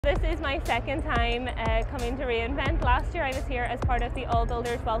This is my second time coming to reInvent. Last year I was here as part of the All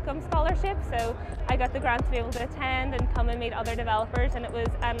Builders Welcome Scholarship, so I got the grant to be able to attend and come and meet other developers, and it was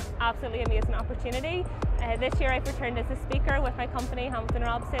an absolutely amazing opportunity. This year I've returned as a speaker with my company, Hamilton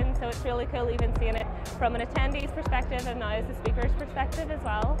Robson, so it's really cool even seeing it from an attendee's perspective and now as a speaker's perspective as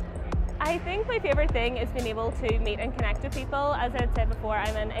well. I think my favourite thing is being able to meet and connect with people. As I had said before,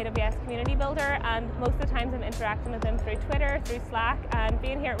 I'm an AWS Community Builder, and most of the times I'm interacting with them through Twitter, through Slack, and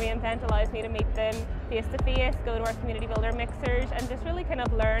being here at reInvent allows me to meet them face to face, go to our Community Builder mixers, and just really kind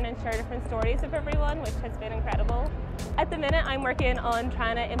of learn and share different stories of everyone, which has been incredible. At the minute I'm working on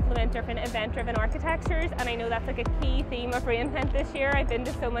trying to implement different event-driven architectures, and I know that's like a key theme of reInvent this year. I've been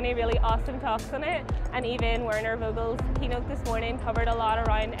to so many really awesome talks on it, and even Werner Vogel's keynote this morning covered a lot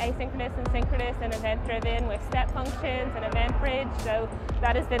around asynchronous and synchronous and event-driven with step functions and event bridge, so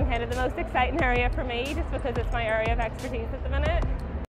that has been kind of the most exciting area for me just because it's my area of expertise at the minute.